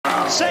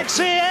6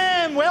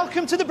 a.m.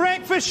 Welcome to the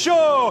breakfast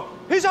show.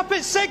 Who's up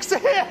at 6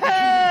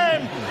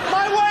 a.m.?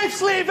 My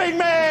wife's leaving me.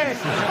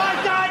 My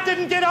dad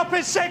didn't get up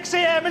at 6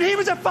 a.m. and he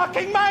was a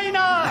fucking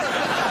minor.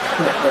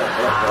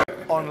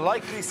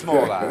 Unlikely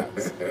small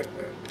ads.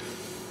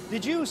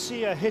 Did you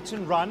see a hit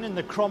and run in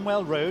the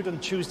Cromwell Road on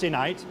Tuesday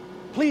night?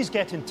 Please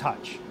get in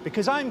touch,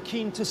 because I'm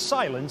keen to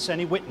silence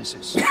any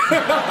witnesses.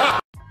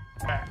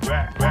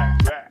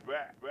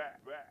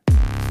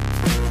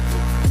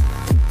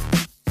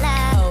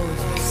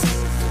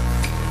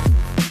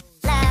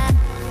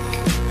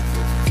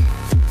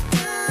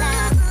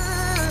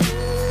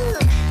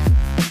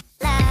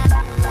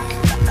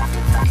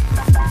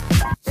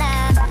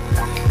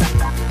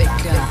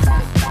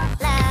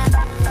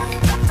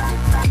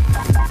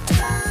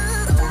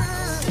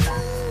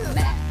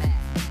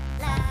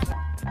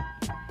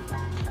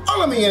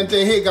 Hola mi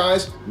gente, hey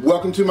guys,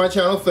 welcome to my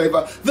channel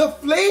Flavor. The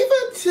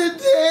flavor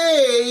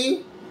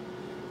today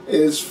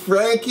is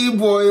Frankie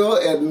Boyle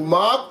and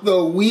Mock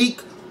the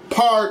Week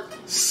Part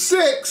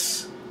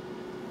 6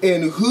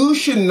 in Who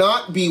Should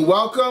Not Be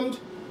Welcomed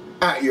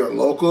at Your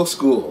Local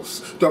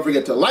Schools. Don't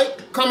forget to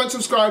like, comment,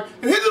 subscribe,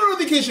 and hit the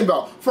notification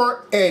bell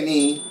for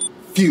any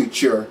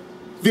future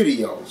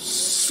videos.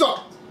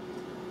 So,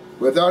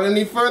 without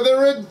any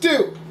further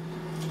ado,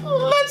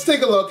 let's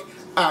take a look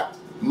at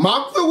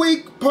Mock the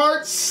Week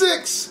Part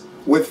 6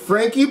 with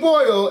Frankie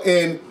Boyle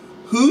in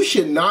Who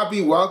Should Not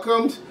Be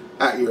Welcomed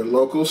at Your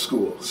Local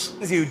Schools.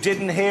 You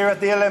didn't hear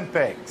at the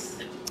Olympics.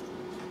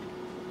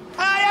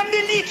 I am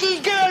the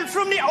little girl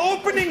from the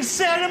opening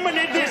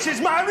ceremony. This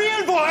is my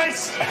real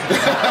voice.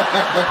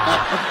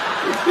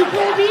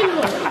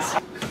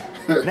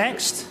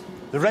 Next,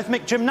 the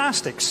rhythmic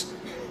gymnastics.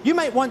 You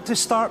might want to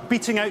start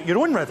beating out your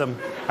own rhythm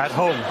at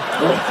home.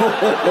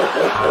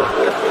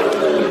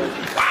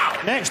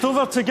 Next,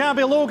 over to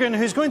Gabby Logan,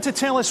 who's going to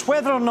tell us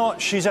whether or not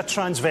she's a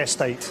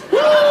transvestite.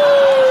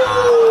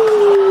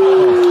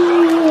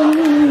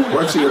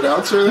 What's the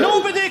announcer there?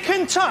 Nobody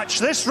can touch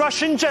this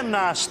Russian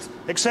gymnast,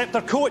 except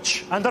their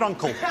coach and their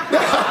uncle.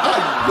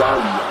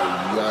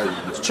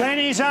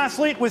 Chinese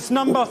athlete with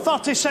number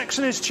 36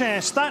 in his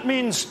chest. That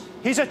means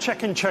he's a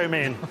chicken chow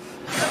mein.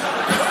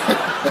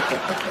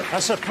 A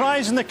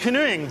surprise in the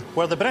canoeing,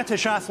 where the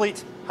British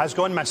athlete has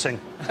gone missing.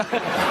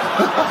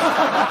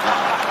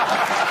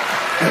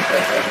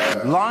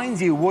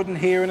 Lines you wouldn't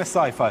hear in a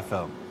sci-fi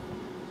film.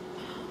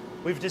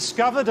 We've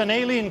discovered an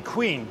alien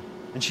queen,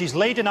 and she's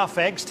laid enough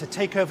eggs to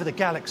take over the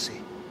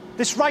galaxy.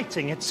 This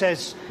writing, it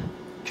says,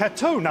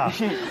 Katona.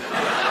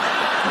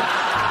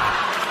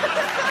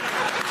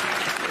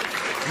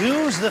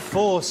 Use the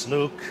force,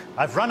 Luke.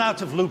 I've run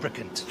out of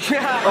lubricant.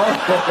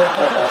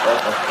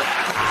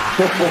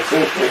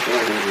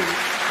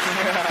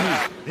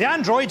 The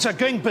androids are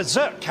going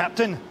berserk,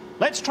 Captain.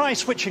 Let's try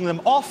switching them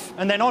off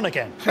and then on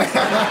again.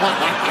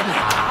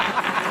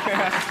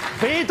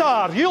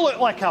 Vadar, you look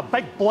like a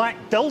big black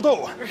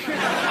dildo.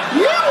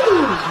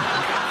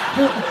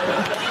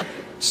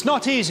 It's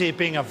not easy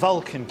being a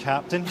Vulcan,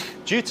 Captain.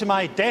 Due to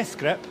my death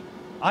grip,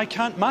 I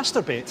can't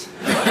masturbate.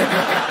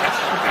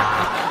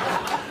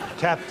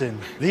 Captain,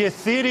 the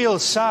ethereal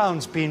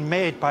sounds being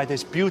made by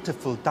this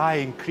beautiful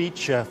dying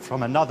creature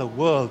from another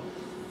world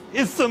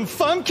is some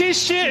funky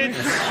shit.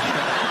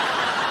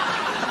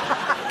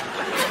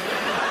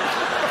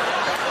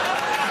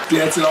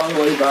 Dancing all the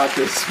way back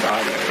to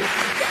Scotty.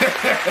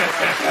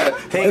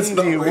 Things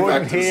you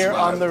wouldn't hear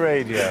on the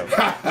radio.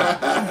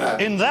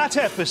 In that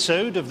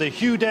episode of the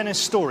Hugh Dennis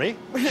story,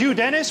 Hugh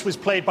Dennis was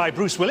played by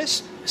Bruce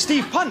Willis,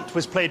 Steve Punt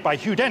was played by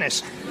Hugh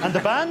Dennis, and the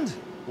band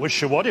was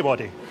Shawaddy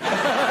Waddy.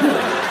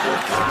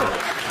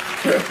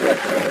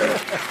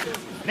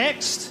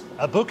 Next,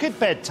 a book at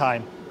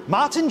bedtime.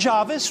 Martin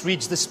Jarvis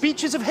reads the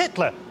speeches of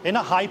Hitler in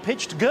a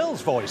high-pitched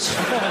girl's voice.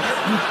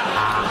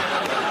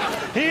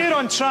 Here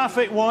on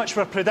Traffic Watch,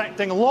 we're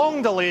predicting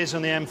long delays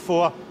on the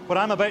M4, where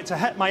I'm about to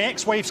hit my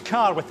ex-wife's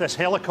car with this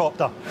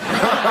helicopter.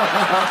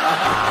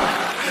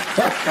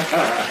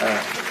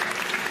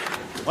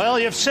 Well,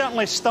 you've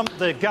certainly stumped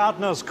the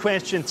Gardener's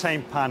Question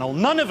Time panel.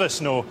 None of us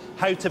know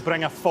how to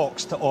bring a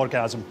fox to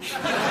orgasm.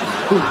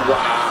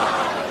 Wow.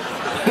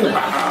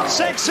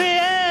 6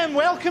 a.m.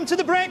 Welcome to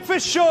the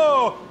breakfast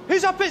show.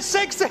 Who's up at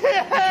 6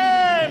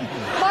 a.m.?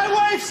 My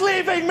wife's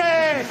leaving me.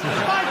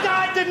 My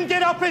dad didn't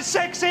get up at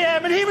 6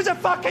 a.m. and he was a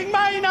fucking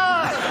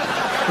minor.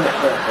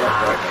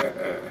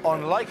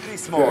 Unlikely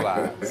small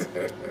ads.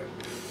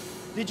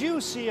 Did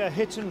you see a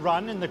hit and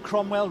run in the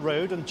Cromwell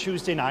Road on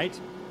Tuesday night?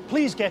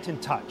 Please get in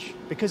touch,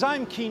 because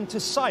I'm keen to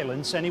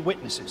silence any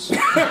witnesses.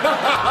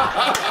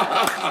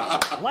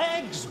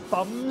 Legs,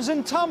 bums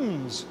and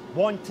tums,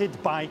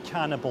 wanted by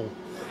cannibal.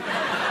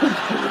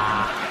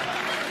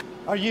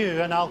 Are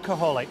you an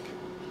alcoholic?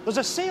 There's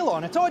a sale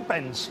on at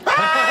Oddbins.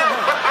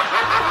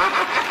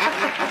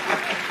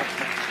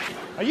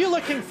 Are you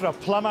looking for a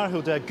plumber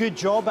who'll do a good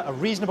job at a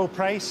reasonable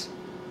price?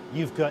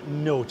 You've got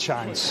no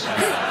chance.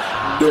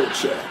 No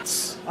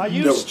chance. Are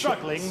you no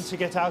struggling chance. to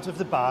get out of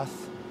the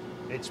bath?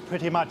 It's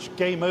pretty much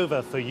game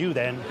over for you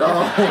then.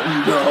 Oh,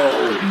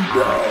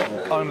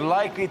 no.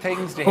 Unlikely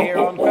things to hear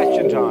on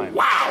Question Time.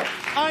 Wow.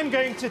 I'm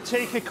going to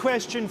take a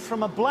question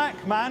from a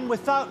black man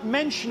without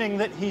mentioning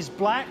that he's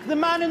black. The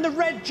man in the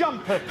red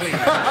jumper, please.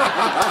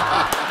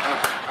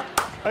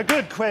 A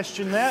good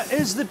question there.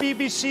 Is the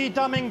BBC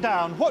dumbing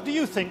down? What do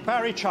you think,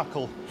 Barry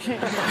Chuckle?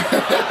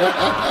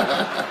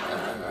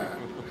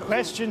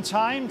 Question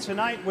time.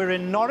 Tonight we're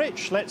in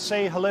Norwich. Let's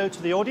say hello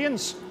to the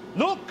audience.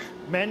 Look,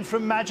 men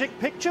from Magic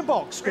Picture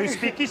Box. Go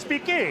speaky,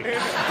 speaky.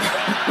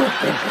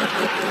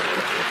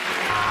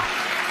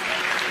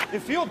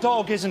 If your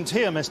dog isn't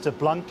here, Mr.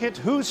 Blunkett,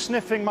 who's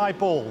sniffing my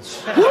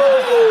balls?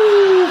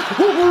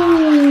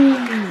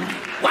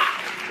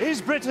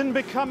 Is Britain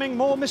becoming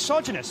more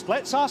misogynist?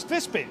 Let's ask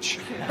this bitch.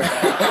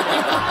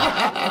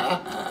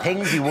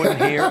 Things you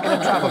wouldn't hear in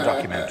a travel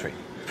documentary.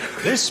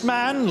 This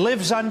man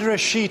lives under a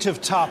sheet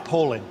of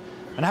tarpaulin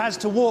and has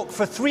to walk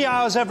for 3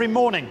 hours every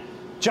morning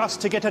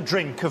just to get a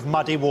drink of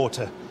muddy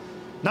water.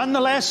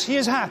 Nonetheless, he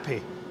is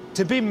happy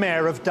to be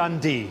Mayor of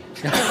Dundee.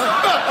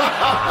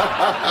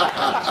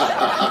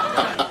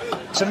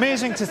 It's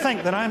amazing to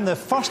think that I'm the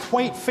first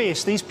white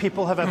face these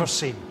people have ever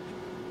seen.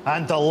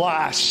 And the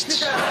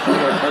last.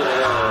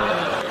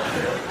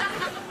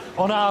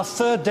 On our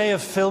third day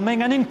of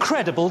filming, an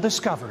incredible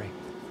discovery.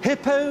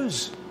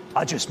 Hippos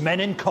are just men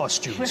in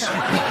costumes.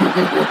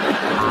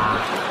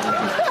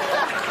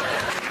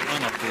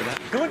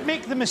 Don't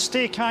make the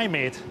mistake I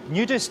made.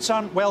 Nudists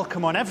aren't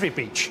welcome on every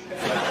beach.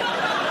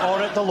 Or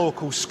at the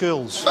local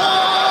schools.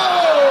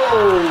 Oh,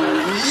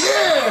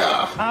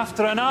 yeah!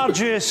 After an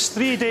arduous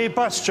 3-day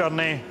bus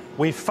journey,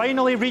 we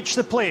finally reached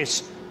the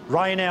place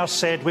Ryanair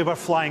said we were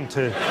flying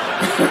to.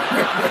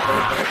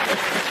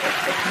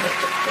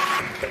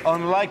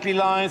 Unlikely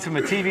lines from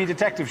a TV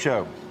detective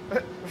show.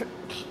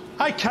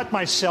 I cut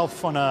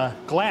myself on a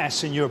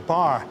glass in your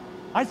bar.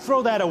 I'd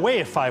throw that away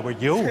if I were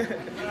you.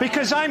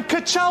 Because I'm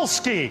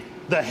Kachalski,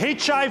 the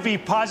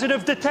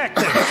HIV-positive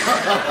detective.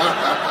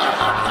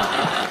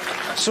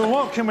 So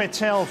what can we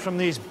tell from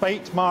these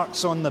bite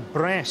marks on the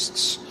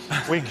breasts?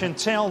 We can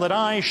tell that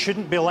I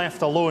shouldn't be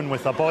left alone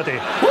with a body.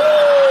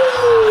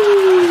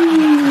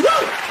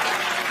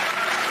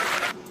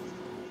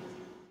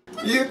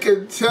 You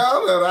can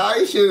tell that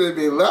I shouldn't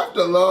be left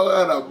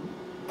alone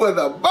with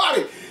a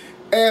body.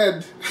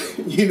 And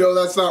you know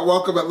that's not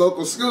welcome at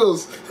local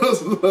schools,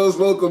 those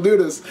local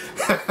nudists.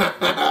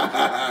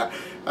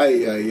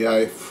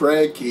 Ay,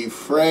 Frankie.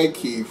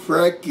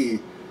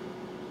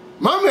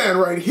 My man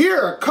right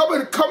here,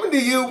 coming to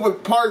you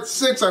with part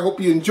 6. I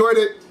hope you enjoyed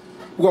it.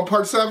 We're on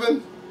part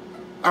 7?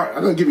 All right,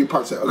 I'm going to give you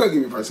part 7.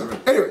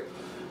 Anyway,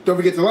 don't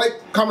forget to like,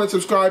 comment,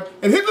 subscribe,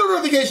 and hit the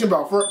notification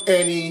bell for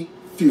any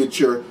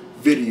future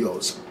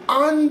videos.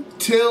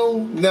 Until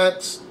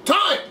next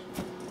time,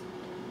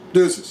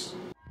 deuces.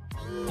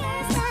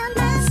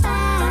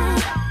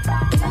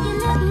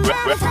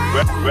 Won't you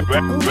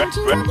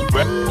rub your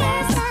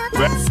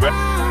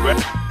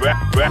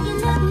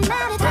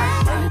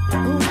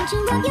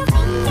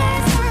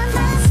fingers